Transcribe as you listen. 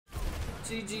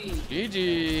GG.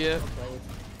 GG.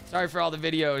 Sorry for all the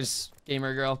videos,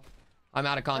 gamer girl. I'm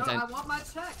out of content. No, I want my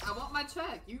check. I want my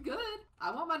check. You good?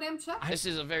 I want my damn check. This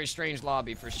is a very strange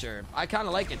lobby for sure. I kind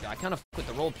of like it though. I kind of with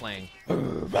the role playing.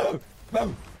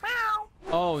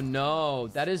 Oh no,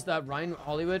 that is that Ryan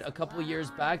Hollywood a couple of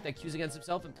years back that cues against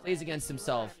himself and plays against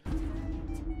himself.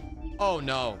 Oh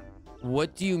no.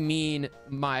 What do you mean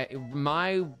my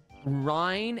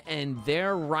Ryan and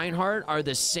their Reinhardt are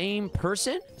the same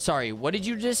person? Sorry, what did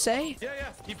you just say? Yeah,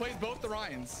 he plays both the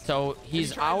Ryans. So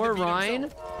he's our Ryan.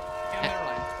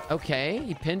 Okay,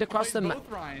 he pinned across the map.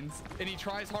 Both Ryans, and he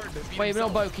tries hard to beat Wait,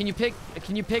 himself. no, but can you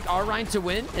pick our Ryan to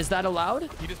win? Is that allowed?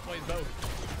 He just plays both.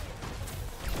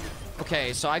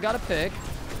 Okay, so I gotta pick.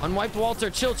 Unwiped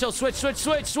Walter, chill, switch.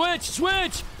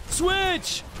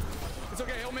 It's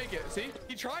okay, he'll make it. See?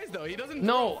 He tries though. He doesn't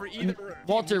No, for either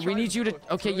Walter, we need you to.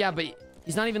 Okay, yeah, but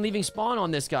he's not even leaving spawn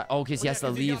on this guy. Oh, because he has to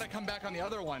leave. You gotta come back on the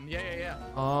other one.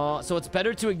 Yeah. So it's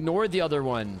better to ignore the other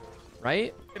one,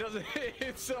 right? It doesn't.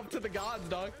 It's up to the gods,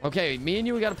 dog. Okay, me and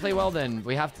you, we gotta play well then.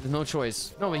 We have to. No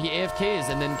choice. No, but he AFKs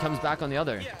and then comes back on the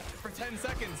other. Yeah, for 10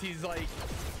 seconds he's like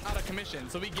out of commission,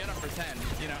 so we get him for 10.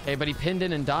 You know. Okay, but he pinned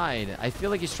in and died. I feel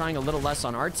like he's trying a little less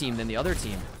on our team than the other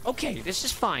team. Okay, this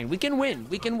is fine. We can win.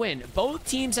 Both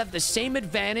teams have the same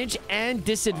advantage and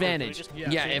disadvantage.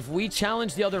 Yeah, if we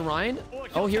challenge the other Ryan.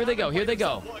 Oh, here they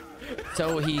go.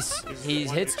 So he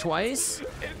hits twice.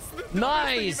 It's the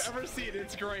nice. I've ever seen.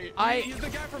 It's great. He's the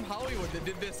guy from Hollywood that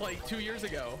did this like 2 years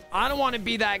ago. I don't want to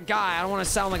be that guy. I don't want to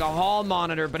sound like a hall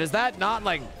monitor, but is that not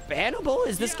like bannable?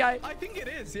 Is this guy? I think it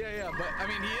is. Yeah. But I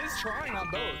mean, he is trying on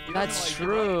both. That's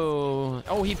true.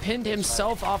 Oh, he pinned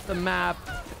himself off the map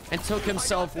and took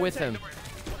himself with him.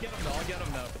 I'll get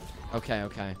him though.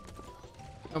 Okay.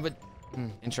 Oh, but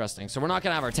interesting. So we're not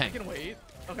gonna have our tank. I can wait.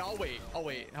 Okay, I'll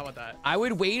wait. How about that? I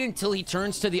would wait until he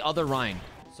turns to the other Ryan.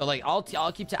 So like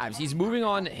I'll keep tabs. He's moving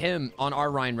on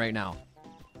our Ryan right now.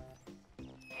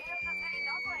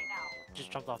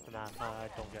 Just jumped off the map. I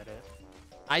don't get it.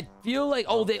 I feel like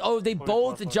they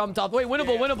both jumped off. Wait,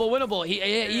 winnable. He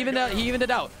evened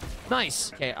it out.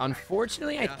 Nice. Okay,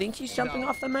 unfortunately, I think he's jumping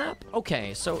off the map.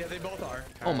 Okay, so yeah, they both are.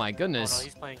 Oh my goodness. Oh, no,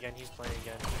 he's playing again. He's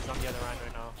on the other Ryan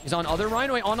right now. He's on other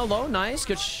Ryan. Wait, on a low. Nice.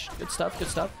 Good stuff.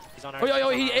 He's on our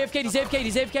He AFK'd. He's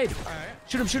AFK'd. All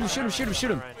right.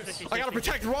 Shoot him. I gotta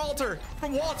protect Walter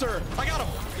from Walter. I got him.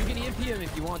 You can EMP him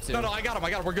if you want to. No, I got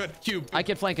him. We're good. Cube. I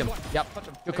can flank him.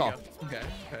 Yep. Good call. Okay.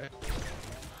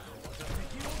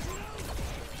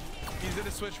 He's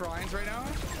gonna switch Ryans right now.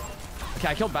 Okay,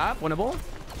 I killed Bap. Winnable.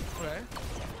 Okay.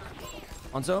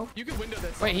 Onzo. You can window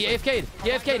this. Wait, he AFK'd. He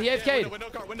AFK'd.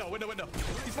 Window.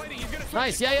 He's fighting. He's gonna switch.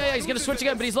 Nice. Yeah. He's gonna switch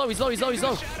again, but he's low. He's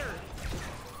low.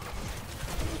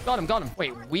 Got him.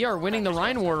 Wait, we are winning the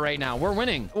Ryan war right now. We're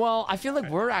winning. Well, I feel like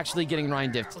we're actually getting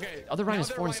Ryan diffed. Okay. Other Ryan is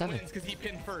 4 and 7. Because he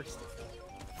pinned first.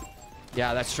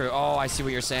 Yeah, that's true. Oh, I see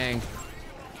what you're saying.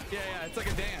 Yeah. It's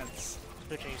like a dance.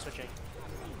 Switching.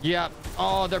 Yeah.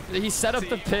 Oh, he set up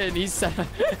the pin.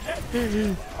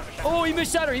 Oh, he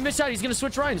missed shatter. He's gonna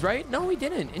switch Ryans, right? No, he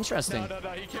didn't. Interesting. No.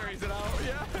 He carries it out.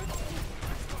 Yeah.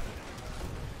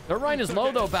 Their Ryan is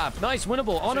low though, Bap. Nice,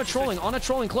 winnable. On a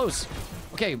trolling close.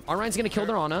 Okay, our Ryan's gonna kill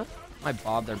their Ana. I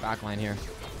bobbed their backline here.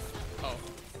 Oh.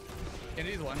 It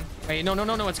is one. Wait,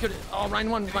 no. It's good. Oh, Ryan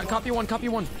won. Copy one.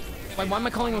 Why am I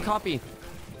calling him copy?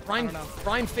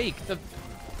 Ryan fake.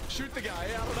 Shoot the guy.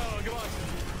 Yeah, I don't know. Come on.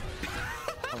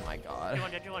 Oh my god.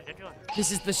 Did you want? This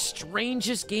is the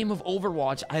strangest game of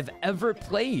Overwatch I've ever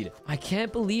played. I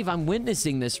can't believe I'm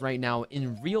witnessing this right now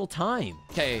in real time.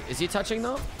 Okay, is he touching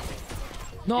though?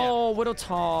 No, yeah. Widow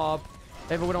top.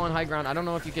 They have a Widow on high ground. I don't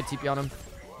know if you could TP on him.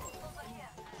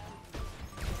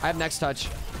 I have next touch.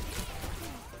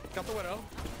 Got the Widow.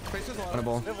 Face is low.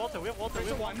 Winnable. We have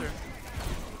Walter.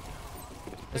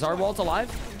 Is our Walt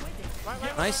alive?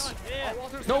 Right. Nice. Yeah.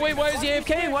 No, wait, why is he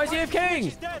AFKing?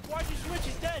 He's dead. Why'd you switch?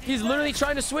 He's dead. He's literally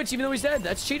trying to switch even though he's dead.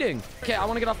 That's cheating. Okay, I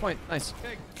want to get off point. Nice.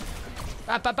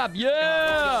 Bap.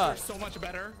 Yeah. So much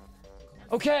better.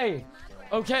 Okay,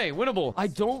 winnable. I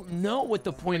don't know what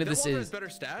the point of this is,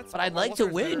 but I'd like to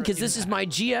win because this is my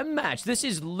GM match. This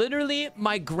is literally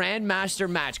my Grandmaster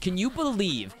match. Can you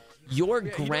believe your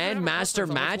Grandmaster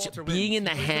match being in the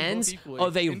hands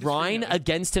of a Ryan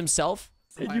against himself?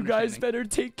 And you guys better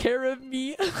take care of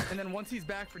me. And then once he's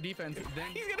back for defense, then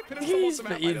he's gonna pin himself off the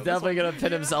map. He's definitely gonna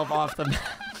pin himself off the map.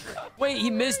 Wait, he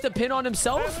missed the pin on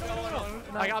himself?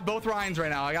 I got both Ryans right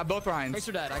now. Thanks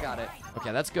for that. I got it.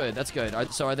 Okay, that's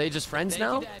good. So are they just friends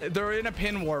now? They're in a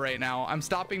pin war right now. I'm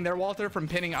stopping their Walter from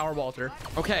pinning our Walter.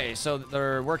 Okay, so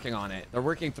they're working on it. They're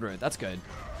working through it. That's good.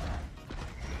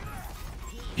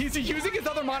 He's using his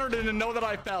other monitor to know that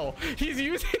I fell. He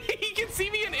can see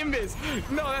is.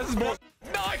 No, that's bull.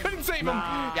 No, I couldn't save him.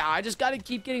 Yeah, I just gotta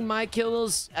keep getting my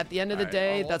kills. At the end of the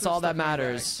day, that's all that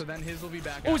matters. So then his will be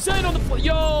back. Oh, Zen on the floor.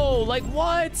 Yo, like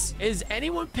what? Is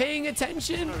anyone paying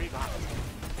attention?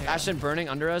 Ashe burning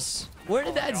under us. Where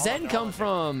did that Zen come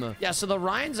from? Yeah, so the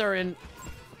Ryans are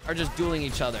just dueling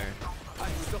each other.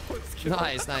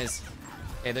 Nice, nice.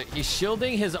 Okay, he's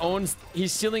shielding his own.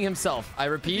 He's shielding himself. I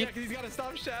repeat. Yeah, 'cause he's gotta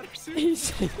stop shatter soon.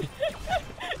 He's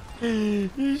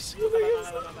shielding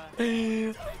himself.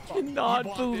 I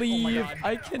cannot believe.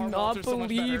 I cannot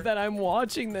believe that I'm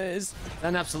watching this.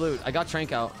 An absolute. I got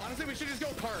Trank out. Honestly, we should just go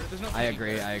card. There's no. I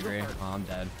agree. I agree. Oh, I'm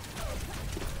dead.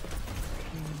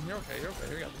 You're okay. You're okay.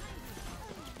 Here we go.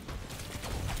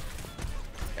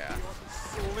 Yeah.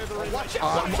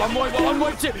 One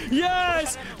more too.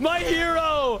 Yes, my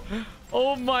hero.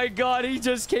 Oh my god, he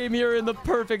just came here in the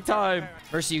perfect time.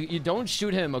 Mercy, you don't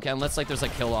shoot him, okay, unless like there's a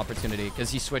kill opportunity, because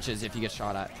he switches if you get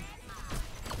shot at.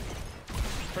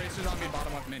 Tracer's on me,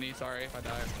 bottom left mini. Sorry if I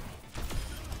die.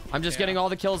 I'm just getting all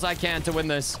the kills I can to win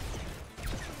this.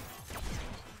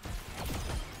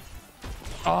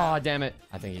 Oh, damn it.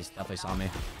 I think he's definitely saw me.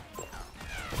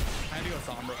 I had to go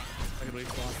Sombra. I could leave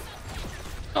spawn.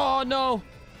 Oh, no.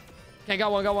 Okay,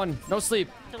 got one. No sleep.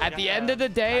 At the end of the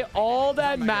day, all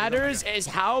that matters is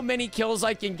how many kills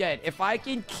I can get. If I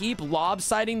can keep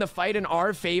lopsiding the fight in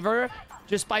our favor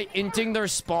just by inting their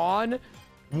spawn,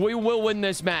 we will win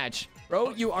this match.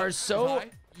 Bro, you are so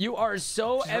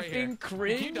effing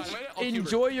cringe.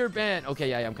 Enjoy your ban. Okay,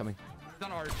 yeah, I'm coming. He's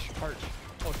on Arch.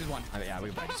 Oh, she's one. Yeah, we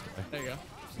just There you go.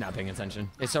 She's not paying attention.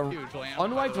 Okay, so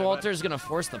unwiped Walter is gonna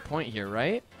force the point here,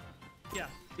 right? Yeah,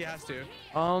 he has to.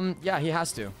 Yeah, he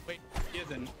has to. Wait, he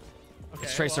isn't. Okay,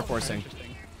 It's Tracer forcing.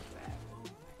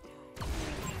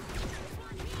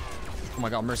 Oh my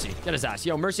god, Mercy. Get his ass.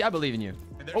 Yo, Mercy, I believe in you.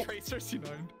 Oh. Tracers, you know.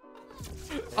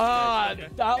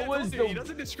 That was the... He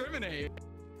doesn't discriminate.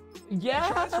 Yeah.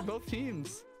 He tries for both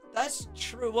teams. That's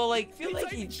true. Well, like, I feel like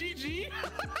he... GG.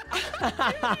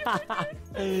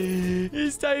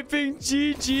 He's typing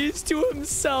GG's to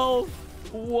himself.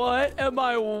 What am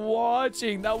I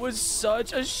watching? That was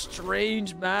such a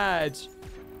strange match.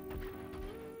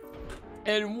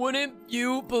 And wouldn't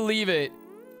you believe it?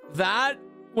 That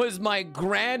was my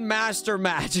Grandmaster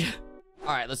match. All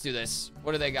right, let's do this.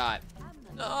 What do they got?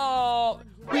 Oh,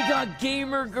 we got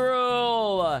Gamer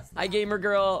Girl. Hi, Gamer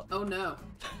Girl. Oh, no.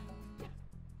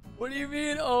 What do you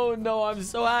mean? Oh, no, I'm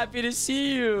so happy to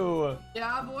see you.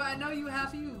 Yeah, boy, I know you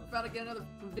happy. You about to get another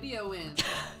video in.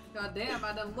 God damn,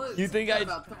 I done looked. You think got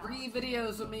about 3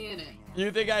 videos with me in it.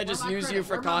 You think I just use you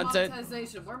for content?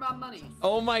 Where my money?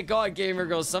 Oh my god, Gamer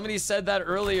Girl. Somebody said that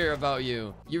earlier about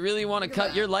you. You really want to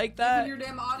cut? You're like that? Even your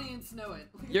damn audience know it.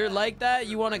 You're like that?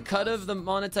 You want a cut of the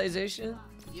monetization?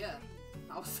 Yeah.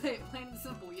 I'll say it plain and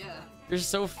simple, yeah. You're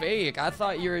so fake. I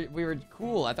thought we were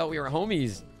cool. I thought we were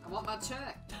homies. I want my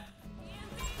check.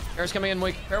 Fair's coming in,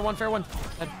 Wake. Fair one.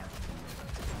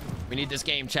 We need this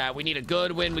game, chat. We need a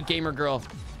good win with Gamer Girl.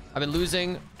 I've been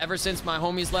losing ever since my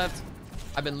homies left.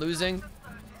 I've been losing.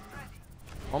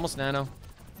 Almost nano.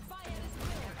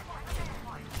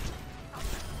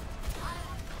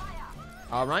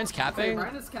 Ryan's capping.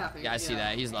 Ryan is capping. Yeah, I see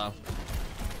that. He's low.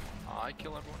 I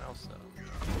kill everyone else though.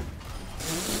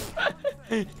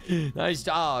 Nice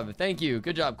job. Thank you.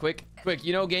 Good job. Quick.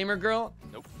 You know Gamer Girl?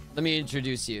 Nope. Let me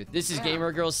introduce you. This is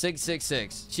Gamer Girl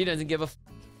 666. She doesn't give a f.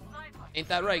 Ain't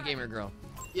that right, Gamer Girl?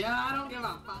 Yeah, I don't give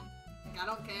a fuck. I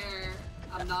don't care.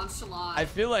 I'm nonchalant. I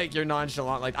feel like you're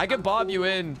nonchalant. Like, I could bob you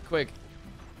in quick.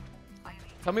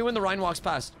 Tell me when the Rhine walks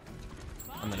past.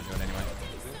 I'm gonna do it anyway.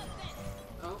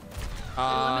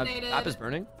 Eliminated. App is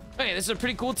burning. Hey, this is a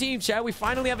pretty cool team, chat. We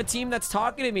finally have a team that's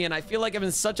talking to me, and I feel like I'm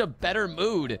in such a better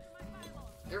mood.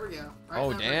 There we go.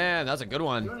 Oh, damn. That's a good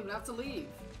one. You don't even have to leave.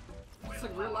 It's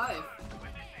like real life.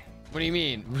 What do you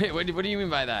mean? Wait, what do you mean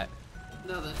by that?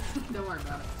 Nothing. Don't worry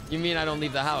about it. You mean I don't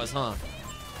leave the house, huh?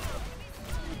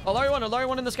 Oh, Larry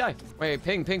one in the sky. Wait,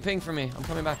 ping for me. I'm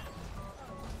coming back.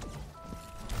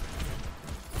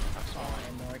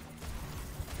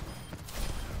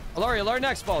 Alari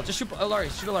next ball. Just shoot Alari.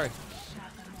 Shoot Alari.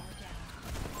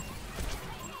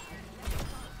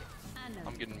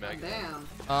 I'm getting mega.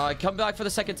 Damn. Come back for the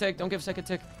second tick. Don't give second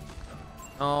tick.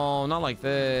 Oh, not like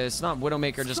this. Not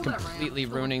Widowmaker just completely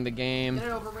ruining the game. Get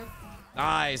it over with.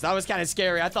 Nice. That was kind of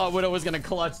scary. I thought Widow was going to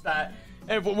clutch that.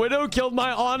 If Widow killed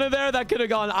my Ana there, that could have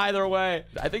gone either way.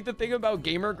 I think the thing about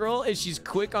Gamer Girl is she's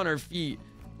quick on her feet.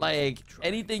 Like,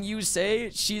 anything you say,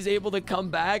 she's able to come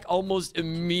back almost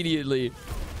immediately.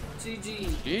 GG.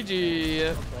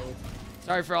 GG.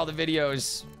 Sorry for all the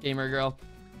videos, Gamer Girl.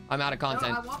 I'm out of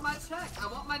content. No, I want my check. I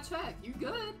want my check. You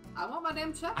good? I want my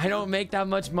damn check. I don't make that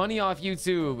much money off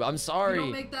YouTube. I'm sorry. You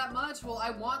don't make that much? Well,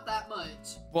 I want that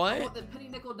much. What? I want the penny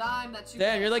nickel dime that you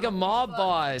Damn, get you're like a from mob the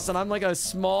boss, and I'm like a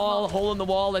small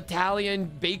hole-in-the-wall Italian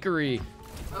bakery.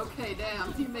 Okay,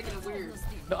 damn. You're making it weird.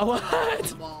 What? I ain't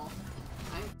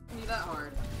you that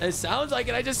hard. It sounds like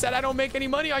it. I just said I don't make any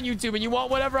money on YouTube, and you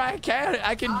want whatever I can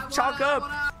chalk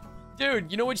up.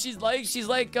 Dude, you know what she's like? She's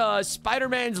like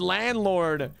Spider-Man's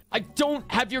landlord. I don't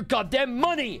have your goddamn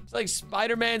money. It's like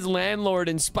Spider-Man's landlord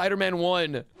in Spider-Man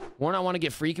 1. Warren, I want to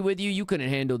get freaky with you. You couldn't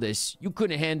handle this. You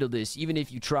couldn't handle this, even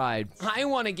if you tried. I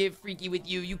want to get freaky with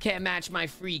you. You can't match my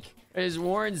freak. Is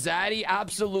Warren Zaddy?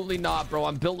 Absolutely not, bro.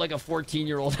 I'm built like a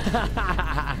 14-year-old.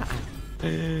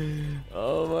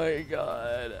 Oh my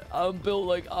god. I'm built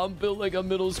like a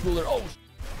middle schooler.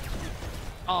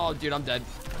 Oh, dude, I'm dead.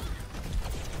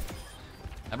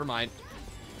 Never mind.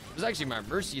 It was actually my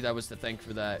Mercy that was to thank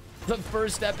for that. The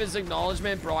first step is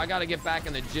acknowledgement. Bro, I gotta get back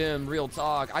in the gym. Real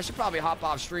talk. I should probably hop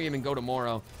off stream and go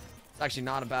tomorrow. It's actually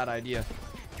not a bad idea.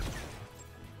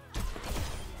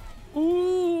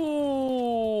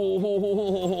 Ooh.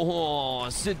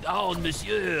 Sit down,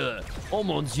 monsieur. Oh,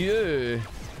 mon dieu.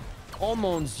 Oh,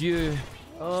 mon dieu.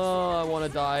 Oh, I want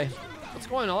to die. What's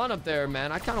going on up there,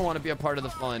 man? I kind of want to be a part of the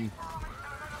fun.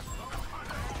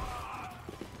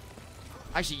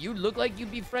 Actually, you look like you'd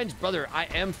be French. Brother, I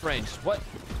am French. What?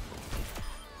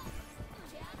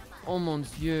 Oh, mon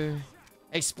dieu.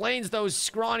 Explains those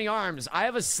scrawny arms. I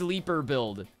have a sleeper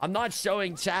build. I'm not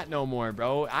showing chat no more,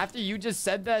 bro. After you just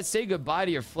said that, say goodbye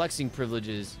to your flexing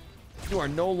privileges. You are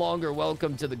no longer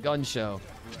welcome to the gun show.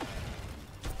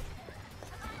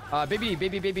 Baby.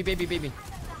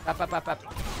 Pap.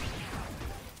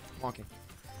 Walking.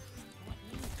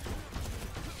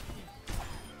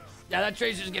 Yeah, that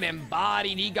Tracer's getting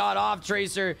bodied. He got off,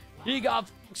 Tracer. He got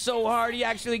so hard, he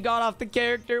actually got off the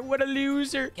character. What a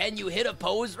loser. Can you hit a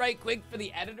pose right quick for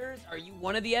the editors? Are you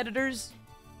one of the editors?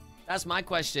 That's my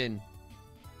question.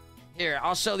 Here,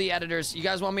 I'll show the editors. You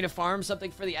guys want me to farm something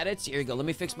for the edits? Here you go. Let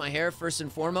me fix my hair first and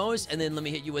foremost, and then let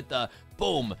me hit you with the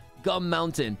boom, Gum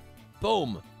Mountain.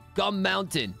 Boom, Gum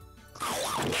Mountain.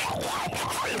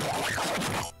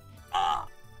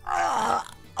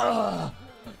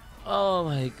 Oh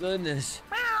my goodness.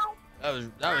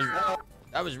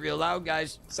 That was real loud,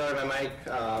 guys. Sorry, my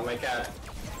cat.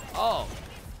 Oh.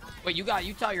 Wait, you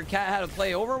taught your cat how to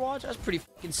play Overwatch? That's pretty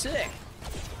fucking sick.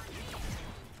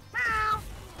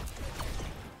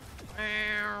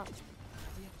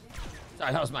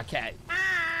 Sorry, that was my cat.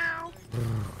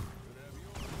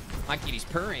 My kitty's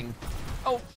purring.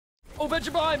 Oh, bet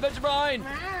you're behind.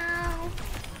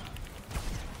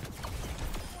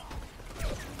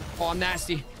 Oh, I'm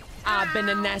nasty. I've been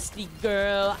a nasty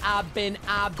girl. I've been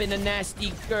a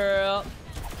nasty girl.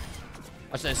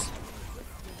 Watch this.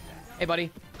 Hey,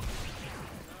 buddy.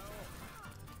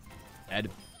 Dead.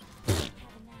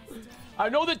 I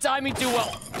know the timing too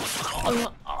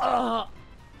well.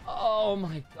 Oh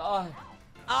my god.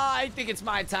 I think it's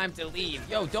my time to leave.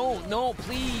 Yo, don't. No,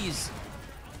 please.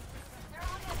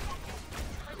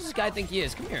 What does this guy think he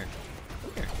is? Come here.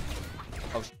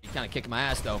 Oh, he kind of kicking my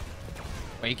ass, though.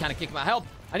 Wait, he kind of kicked my help.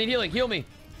 I need healing. Heal me.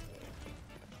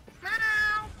 I'm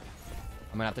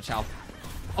gonna have to chow.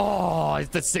 Oh, if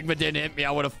the Sigma didn't hit me,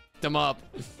 I would have f***ed him up.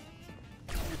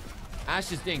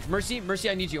 Ashe just dinks. Mercy,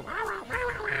 I need you.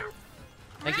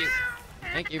 Thank you.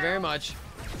 Thank you very much.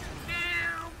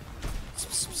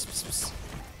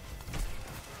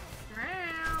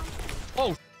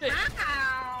 Oh, shit.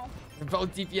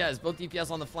 Both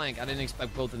DPS on the flank. I didn't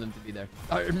expect both of them to be there.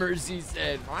 Mercy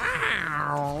said,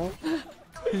 wow.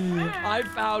 I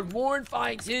found Warren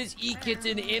finds his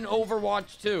E-Kitten in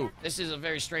Overwatch 2. This is a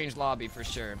very strange lobby for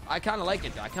sure. I kind of like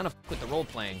it though. I kind of f with the role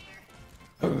playing.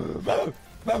 Oh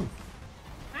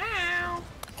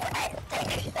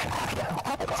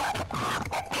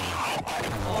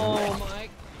my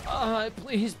god.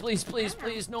 Please,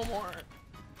 no more.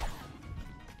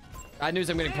 Bad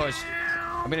news, I'm getting pushed.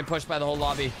 I'm getting pushed by the whole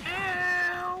lobby.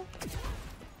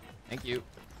 Thank you.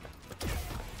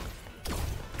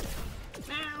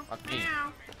 Fuck me.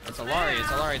 It's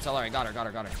Alari. Got her.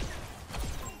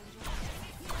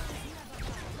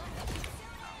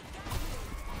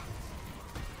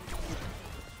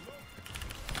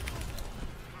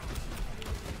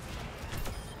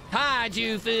 Hide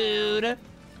you, food.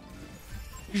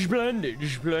 Splendid.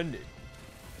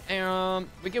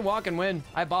 We can walk and win.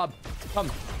 Hi, Bob.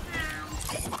 Come.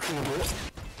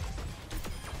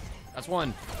 That's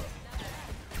one.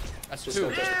 That's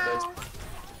two.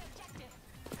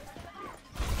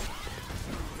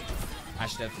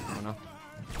 Ashe dev. I don't know.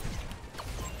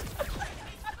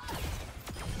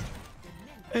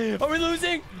 Are we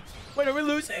losing? Wait, are we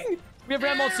losing? We have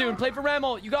Ramult soon. Play for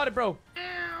Ramult. You got it, bro.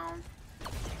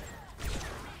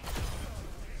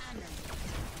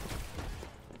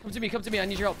 Come to me. Come to me. I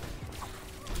need your help.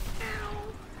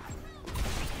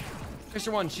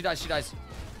 Mr. One. She dies. She dies.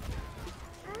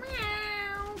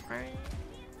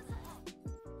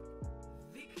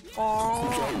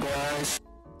 Oh.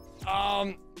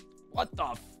 What the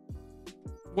f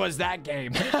was that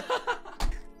game?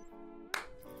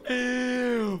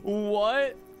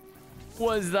 What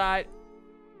was that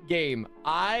game?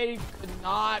 I could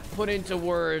not put into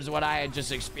words what I had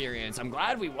just experienced. I'm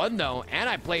glad we won though, and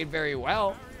I played very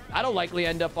well. That'll likely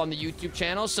end up on the YouTube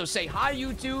channel. So say hi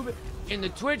YouTube in the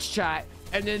Twitch chat,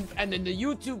 and then the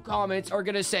YouTube comments are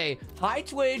gonna say hi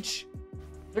Twitch.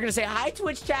 They're gonna say hi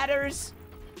Twitch chatters.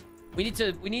 We need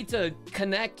to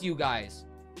connect you guys.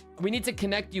 We need to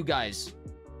connect you guys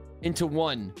into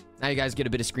one. Now you guys get a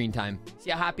bit of screen time. See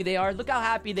how happy they are? Look how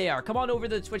happy they are. Come on over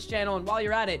to the Twitch channel, and while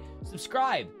you're at it,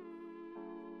 subscribe.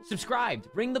 Subscribe.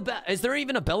 Ring the bell. Is there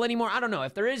even a bell anymore? I don't know.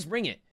 If there is, ring it.